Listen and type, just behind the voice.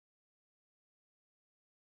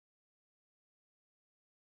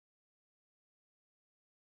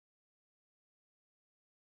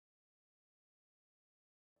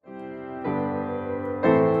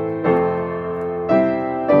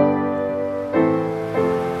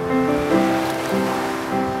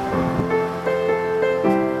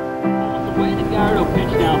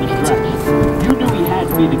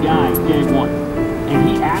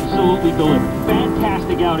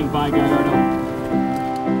outing by Gallardo.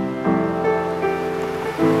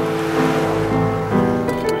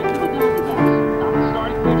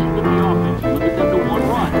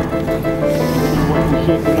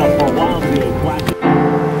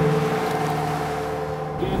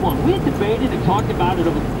 We had debated and talked about it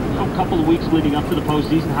over a couple of weeks leading up to the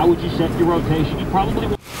postseason. How would you set your rotation? You probably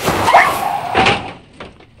won't.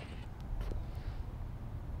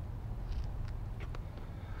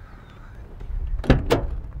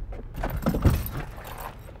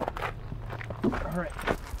 All right.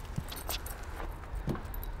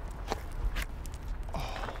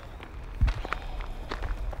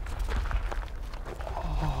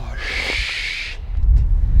 Oh, shit.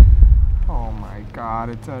 Oh my God,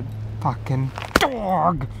 it's a fucking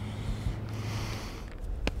dog.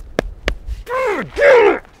 Damn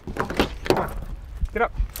it! Get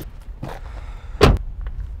up.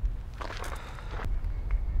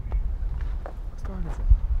 Whose dog is it?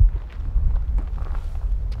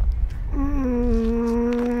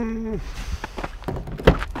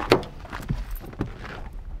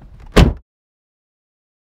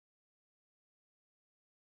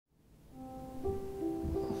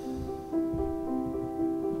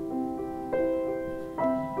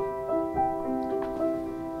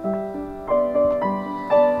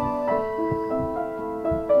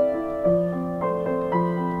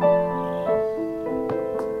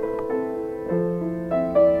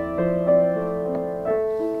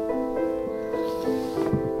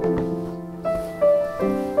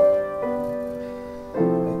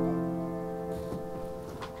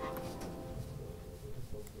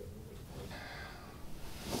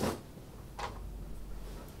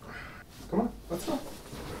 Come on, let's go.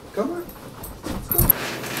 Come on, let's go.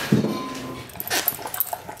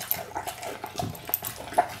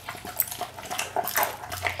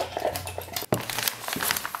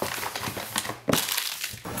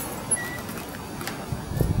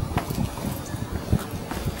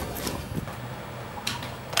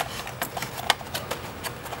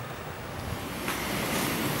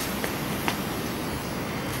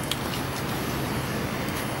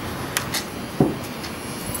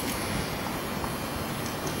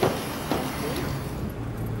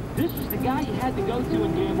 This is the guy you had to go to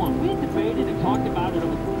in game one. We had debated and talked about it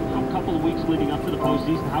over a couple of weeks leading up to the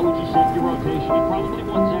postseason. How would you set your rotation? You probably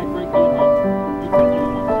want Zach Rick game one. You probably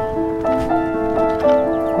want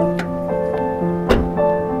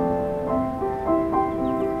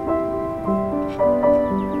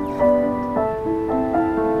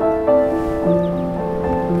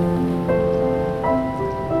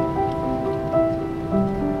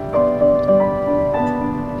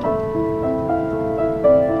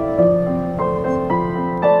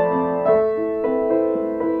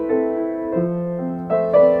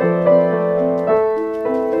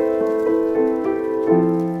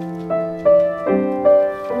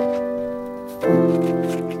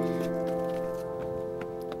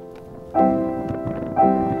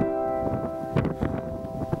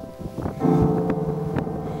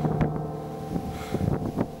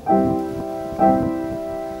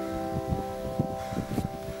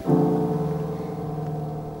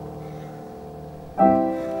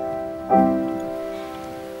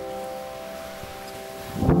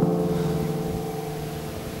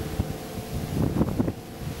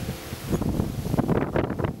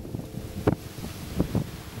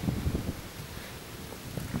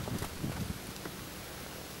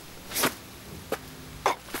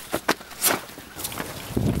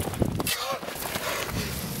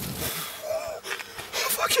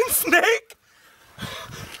snake! Oh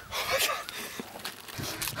my God.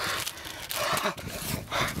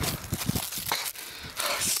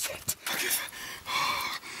 Oh shit.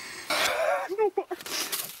 No more.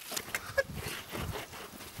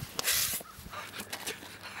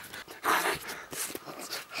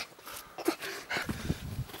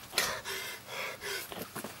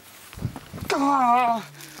 Ah.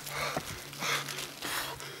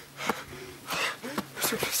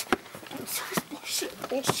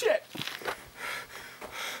 Bullshit.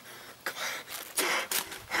 Come on.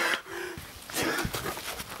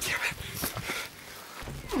 Damn it.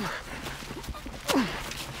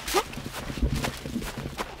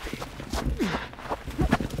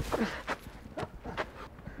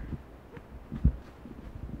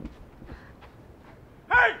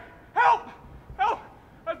 Hey! Help! Help!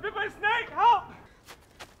 I was bit by a snake! Help!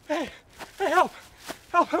 Hey! Hey, help!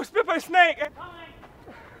 Help! I was bit by a snake!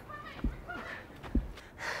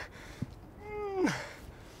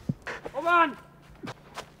 Hold on!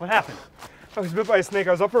 What happened? I was bit by a snake.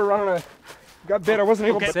 I was up for a run and I got bit. I wasn't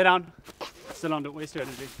able to. Sit down. Sit down. Don't waste your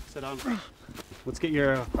energy. Sit down. Let's get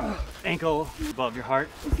your ankle above your heart.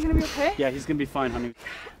 Is he gonna be okay? Yeah, he's gonna be fine, honey.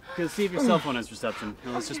 Gonna see if your cell phone has reception.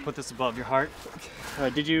 Now let's just put this above your heart. All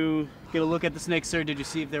right, did you get a look at the snake, sir? Did you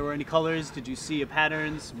see if there were any colors? Did you see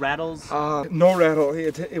patterns, rattles? No rattle.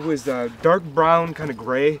 It was dark brown, kind of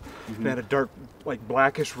gray, and had a dark, like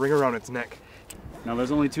blackish ring around its neck. Now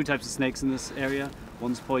there's only 2 types of snakes in this area.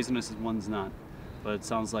 One's poisonous and one's not. But it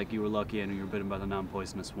sounds like you were lucky and you were bitten by the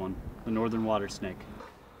non-poisonous one, the northern water snake.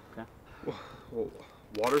 Okay. Well,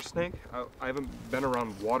 water snake? I haven't been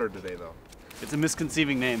around water today, though. It's a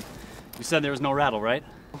misconceiving name. You said there was no rattle, right?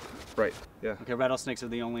 Right, yeah. Okay, rattlesnakes are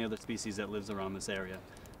the only other species that lives around this area.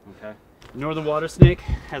 Okay. The northern water snake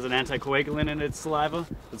has an anticoagulant in its saliva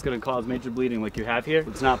that's going to cause major bleeding like you have here.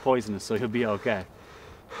 It's not poisonous, so you'll be okay.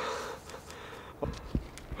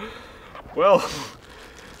 Well,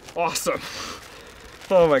 awesome.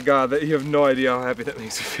 Oh my God, you have no idea how happy that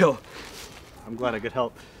makes me feel. I'm glad I could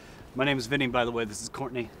help. My name is Vinny, by the way. This is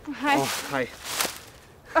Courtney. Hi. Oh, hi.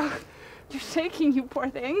 Oh, you're shaking, you poor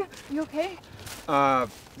thing. You okay?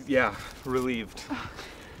 Yeah, relieved.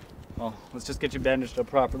 Well, let's just get you bandaged up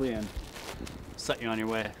properly and set you on your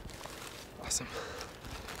way. Awesome.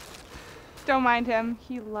 Don't mind him.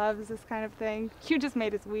 He loves this kind of thing. You just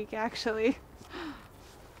made his week, actually.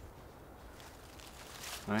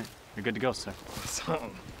 All right, you're good to go, sir.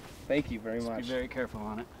 Awesome. Thank you very much. Be very careful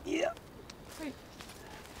on it. Yeah. Wait,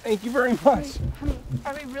 Thank you very much. wait, honey,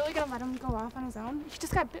 are we really gonna let him go off on his own? He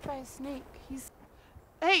just got bit by a snake.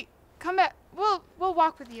 Hey, come back. We'll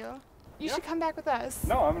walk with you. You should come back with us.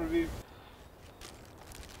 No, I'm gonna be.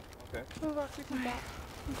 Okay. We'll walk with you back.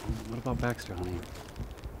 What about Baxter, honey?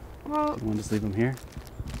 Well, You want to just leave him here?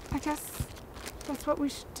 I guess that's what we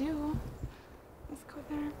should do. Let's go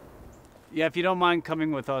there. Yeah, if you don't mind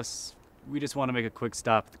coming with us, we just want to make a quick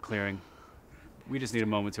stop at the clearing. We just need a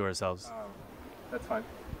moment to ourselves. That's fine.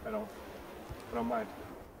 I don't mind.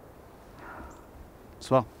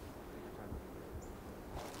 Swell.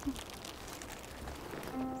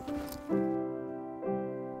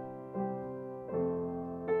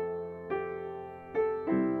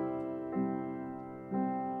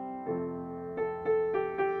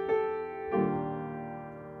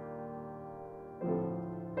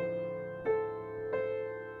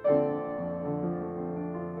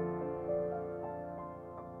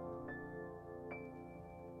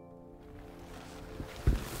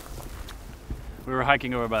 We were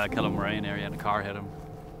hiking over by that Kettle Moraine area and a car hit him.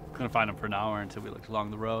 Couldn't find him for an hour until we looked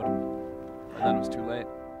along the road. By then it was too late.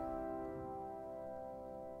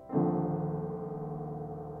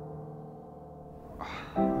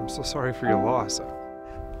 I'm so sorry for your loss.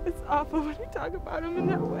 It's awful when you talk about him in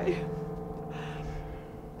that way.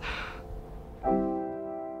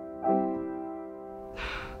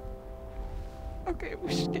 Okay,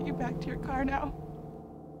 we should get you back to your car now.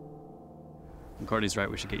 And Courtney's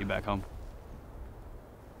right, we should get you back home.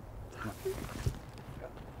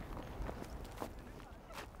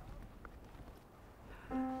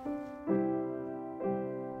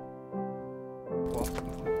 Well,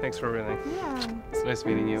 thanks for everything. Yeah. It's nice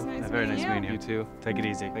meeting you. It's nice Very nice meeting meeting You too. Take it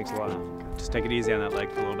easy. Thanks a lot. Just take it easy on that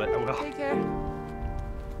leg for a little bit. I will. Take care.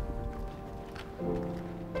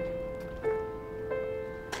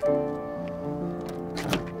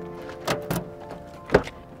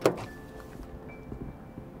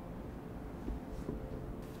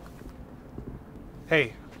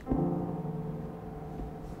 Hey.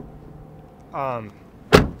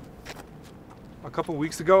 A couple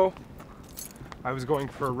weeks ago, I was going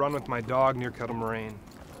for a run with my dog near Kettle Moraine,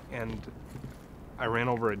 and I ran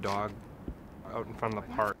over a dog out in front of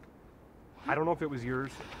the park. I don't know if it was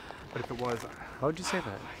yours, but if it was, Why would you say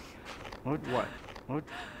that? what? What?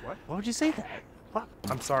 What? would you say that? What?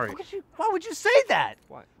 I'm sorry. Why would you say that?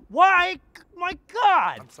 What? Why? My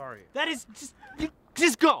God! I'm sorry. That is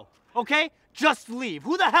just go, okay? Just leave.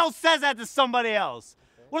 Who the hell says that to somebody else?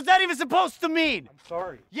 What's that even supposed to mean? I'm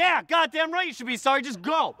sorry. Yeah, goddamn right you should be sorry. Just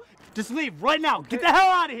go. Just leave right now. Get the hell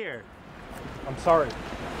out of here. I'm sorry.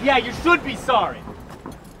 Yeah, you should be sorry.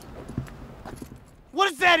 What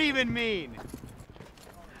does that even mean?